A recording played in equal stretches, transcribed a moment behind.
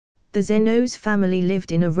The Zeno's family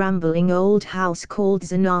lived in a rambling old house called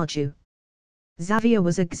Xanaju. Xavier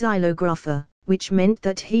was a xylographer, which meant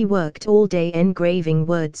that he worked all day engraving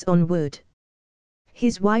words on wood.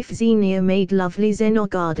 His wife Xenia made lovely Zeno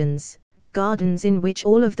gardens in which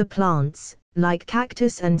all of the plants, like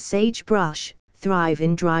cactus and sagebrush, thrive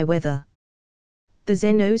in dry weather. The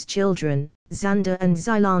Zeno's children, Xander and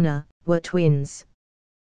Xylana, were twins.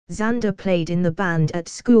 Xander played in the band at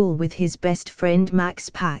school with his best friend Max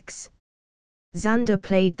Pax. Xander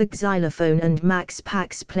played the xylophone and Max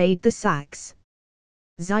Pax played the sax.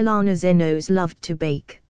 Xylana Zenos loved to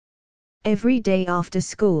bake. Every day after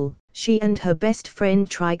school, she and her best friend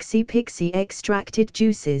Trixie Pixie extracted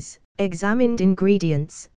juices, examined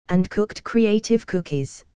ingredients, and cooked creative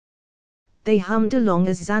cookies. They hummed along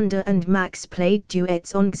as Xander and Max played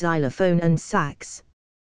duets on xylophone and sax.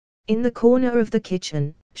 In the corner of the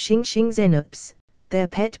kitchen, Xing Xing Xenops, their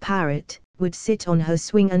pet parrot, would sit on her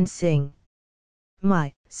swing and sing.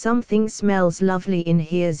 "My, something smells lovely in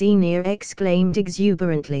here," Xenia exclaimed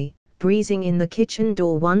exuberantly, breezing in the kitchen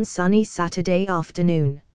door one sunny Saturday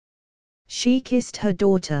afternoon. She kissed her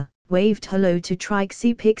daughter, waved hello to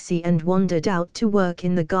Trixie Pixie and wandered out to work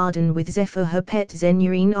in the garden with Zephyr, her pet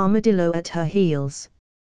Xenurine armadillo, at her heels.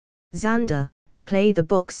 "Xander, play the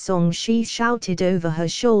box song," she shouted over her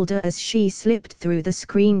shoulder as she slipped through the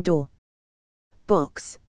screen door.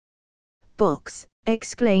 "Box! Box!"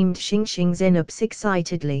 exclaimed Xing Xing Xenops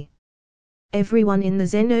excitedly. Everyone in the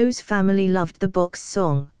Zeno's family loved the box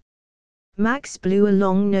song. Max blew a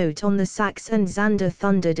long note on the sax and Xander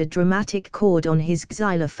thundered a dramatic chord on his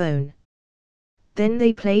xylophone. Then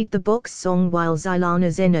they played the box song while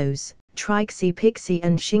Xylana Zenos, Trixie Pixie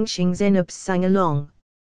and Xing Xing Xenops sang along.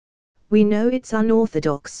 "We know it's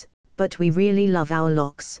unorthodox, but we really love our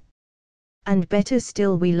locks. And better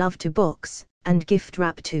still, we love to box, and gift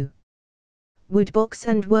wrap too. Woodbox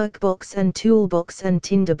and workbox and toolbox and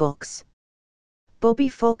tinderbox. Bobby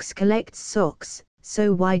Fox collects socks,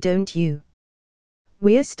 so why don't you?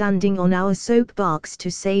 We're standing on our soapbox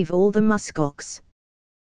to save all the muskox.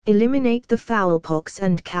 Eliminate the foulpox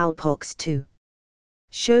and cowpox too.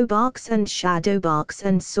 Showbox and shadowbox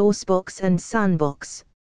and saucebox and sunbox.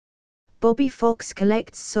 Bobby Fox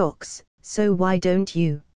collects socks, so why don't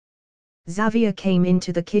you?" Xavier came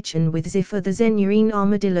into the kitchen with Zephyr the Xenurine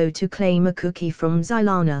armadillo to claim a cookie from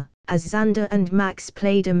Xylana, as Xander and Max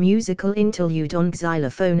played a musical interlude on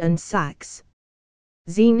xylophone and sax.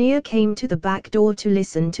 Xenia came to the back door to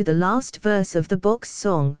listen to the last verse of the box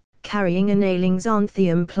song, carrying an ailing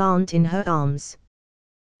xanthium plant in her arms.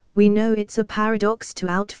 "We know it's a paradox to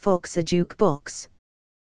outfox a jukebox.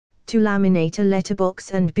 To laminate a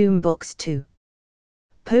letterbox and boombox too.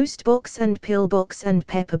 Postbox and pillbox and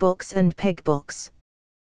pepperbox and pegbox.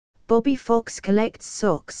 Bobby Fox collects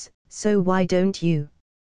socks, so why don't you?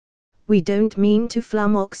 We don't mean to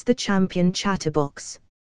flummox the champion chatterbox.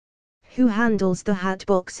 Who handles the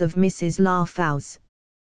hatbox of Mrs. Larfow's?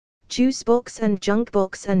 Juicebox and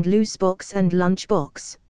junkbox and loosebox and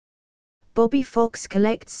lunchbox. Bobby Fox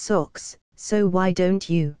collects socks, so why don't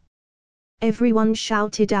you?" Everyone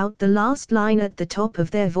shouted out the last line at the top of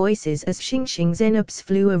their voices as Xing Xing Xenops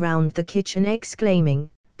flew around the kitchen exclaiming,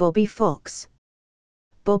 "Bobby Fox!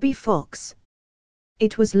 Bobby Fox!"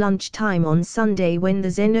 It was lunchtime on Sunday when the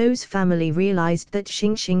Zeno's family realized that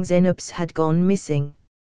Xing Xing Xenops had gone missing.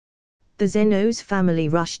 The Zeno's family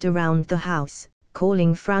rushed around the house,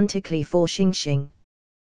 calling frantically for Xing Xing.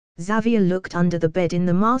 Xavier looked under the bed in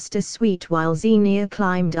the master suite while Xenia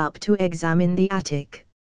climbed up to examine the attic.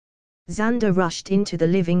 Xander rushed into the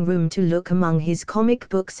living room to look among his comic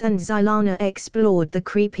books and Xylana explored the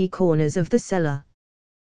creepy corners of the cellar.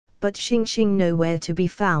 But Xing Xing nowhere to be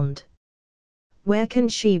found. "Where can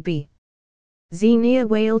she be?" Xenia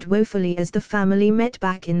wailed woefully as the family met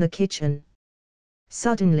back in the kitchen.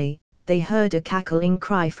 Suddenly, they heard a cackling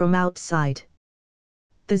cry from outside.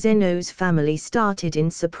 The Zeno's family started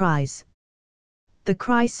in surprise. The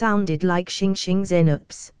cry sounded like Xing Xing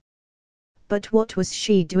Xenops. But what was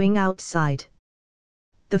she doing outside?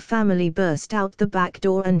 The family burst out the back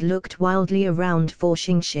door and looked wildly around for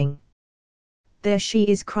Xing Xing. "There she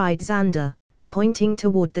is," cried Xander, pointing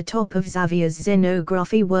toward the top of Xavier's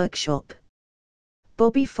xenography workshop.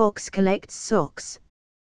 "Bobby Fox collects socks."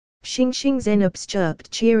 Xing Xing Xenops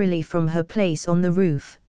chirped cheerily from her place on the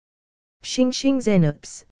roof. "Xing Xing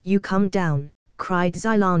Xenops, you come down," cried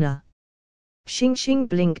Xylana. Xing Xing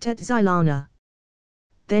blinked at Xylana.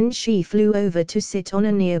 Then she flew over to sit on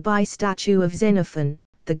a nearby statue of Xenophon,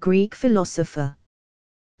 the Greek philosopher.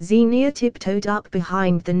 Xenia tiptoed up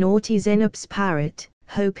behind the naughty Xenops parrot,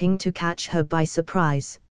 hoping to catch her by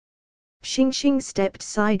surprise. Xing Xing stepped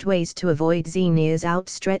sideways to avoid Xenia's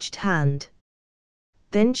outstretched hand.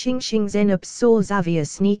 Then Xing Xing Zenops saw Xavier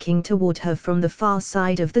sneaking toward her from the far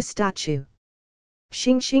side of the statue.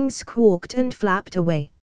 Xing Xing squawked and flapped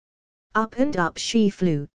away. Up and up she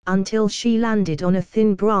flew, until she landed on a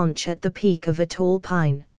thin branch at the peak of a tall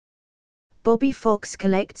pine. Bobby Fox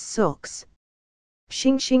collects socks.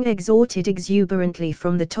 Xing Xing exhorted exuberantly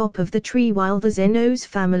from the top of the tree while the Zenos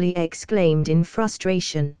family exclaimed in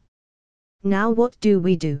frustration. Now what do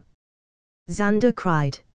we do? Xander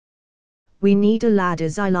cried. We need a ladder,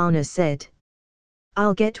 Xylana said.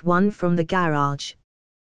 I'll get one from the garage.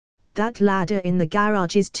 That ladder in the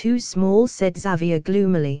garage is too small, said Xavier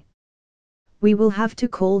gloomily. We will have to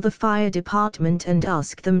call the fire department and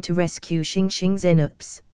ask them to rescue Xing Xing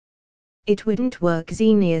Zenops. It wouldn't work,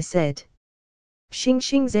 Xenia said. Xing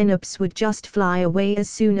Xing Zenops would just fly away as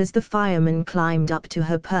soon as the fireman climbed up to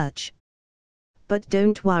her perch. But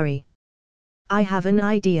don't worry. I have an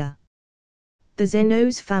idea. The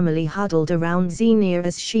Zenos family huddled around Xenia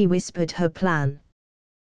as she whispered her plan.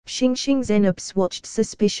 Xing Xing Zenops watched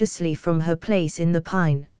suspiciously from her place in the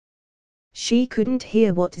pine. She couldn't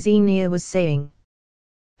hear what Xenia was saying.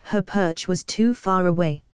 Her perch was too far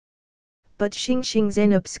away. But Xing Xing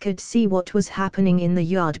Zenops could see what was happening in the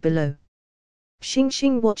yard below. Xing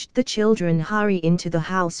Xing watched the children hurry into the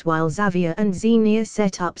house while Xavier and Xenia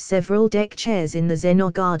set up several deck chairs in the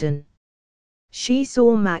Xeno garden. She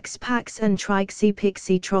saw Max Pax and Trixie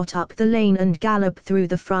Pixie trot up the lane and gallop through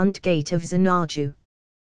the front gate of Xanadu.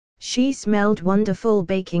 She smelled wonderful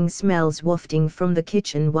baking smells wafting from the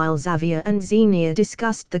kitchen while Xavier and Xenia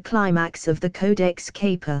discussed the climax of the Codex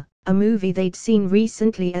Caper, a movie they'd seen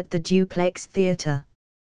recently at the Duplex Theater.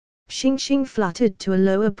 Xing Xing fluttered to a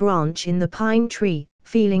lower branch in the pine tree,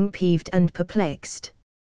 feeling peeved and perplexed.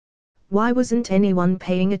 Why wasn't anyone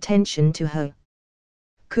paying attention to her?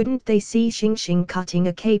 Couldn't they see Xing Xing cutting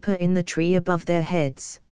a caper in the tree above their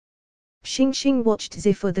heads? Xing Xing watched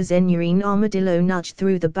Ziffer the Xenurine armadillo nudge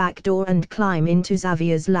through the back door and climb into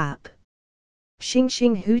Xavier's lap. Xing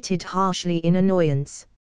Xing hooted harshly in annoyance.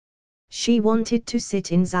 She wanted to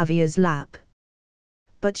sit in Xavier's lap.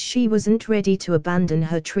 But she wasn't ready to abandon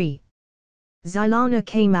her tree. Xylana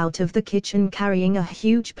came out of the kitchen carrying a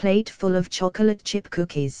huge plate full of chocolate chip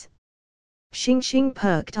cookies. Xing Xing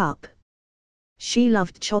perked up. She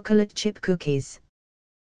loved chocolate chip cookies.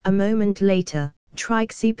 A moment later,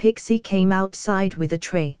 Trixie Pixie came outside with a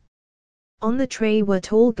tray. On the tray were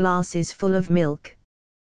tall glasses full of milk.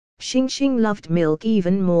 Xing Xing loved milk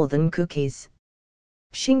even more than cookies.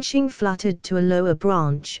 Xing Xing fluttered to a lower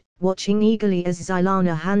branch, watching eagerly as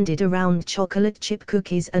Xylana handed around chocolate chip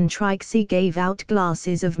cookies and Trixie gave out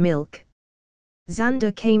glasses of milk.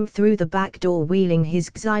 Xander came through the back door wheeling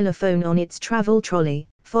his xylophone on its travel trolley,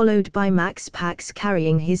 followed by Max Pax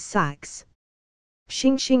carrying his sacks.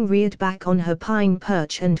 Xing Xing reared back on her pine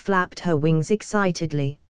perch and flapped her wings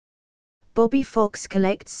excitedly. Bobby Fox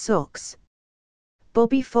collects socks.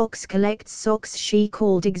 Bobby Fox collects socks, she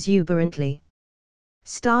called exuberantly.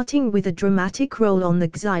 Starting with a dramatic roll on the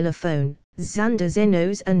xylophone, Xander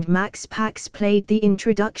Zenos and Max Pax played the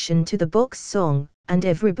introduction to the box song, and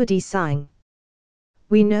everybody sang.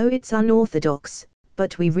 We know it's unorthodox,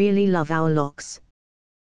 but we really love our locks.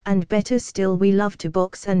 And better still, we love to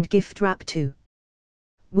box and gift wrap too.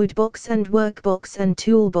 Woodbox and workbox and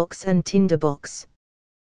toolbox and tinderbox.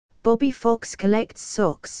 Bobby Fox collects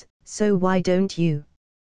socks, so why don't you?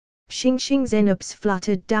 Xing Xing Zenops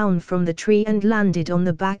fluttered down from the tree and landed on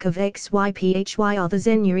the back of XYPHYR the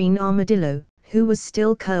Xenurine armadillo, who was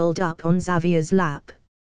still curled up on Xavier's lap.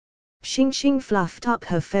 Xing Xing fluffed up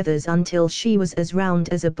her feathers until she was as round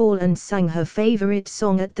as a ball and sang her favorite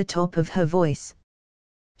song at the top of her voice.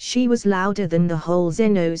 She was louder than the whole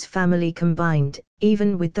Zenos family combined,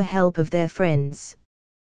 even with the help of their friends.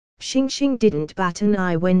 Xing Xing didn't bat an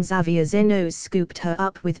eye when Xavier Zenos scooped her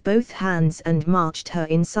up with both hands and marched her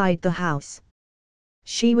inside the house.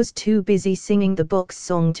 She was too busy singing the box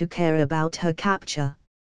song to care about her capture.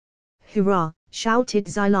 Hurrah! Shouted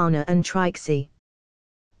Xylana and Trixie.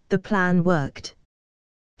 The plan worked.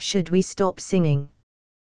 Should we stop singing?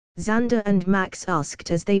 Xander and Max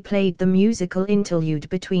asked as they played the musical interlude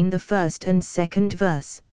between the first and second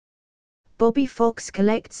verse. Bobby Fox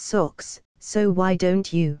collects socks, so why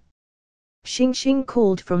don't you? Xing Xing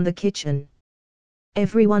called from the kitchen.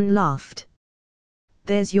 Everyone laughed.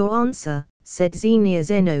 There's your answer, said Xenia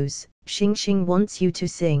Zenos, Xing Xing wants you to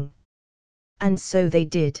sing. And so they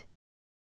did.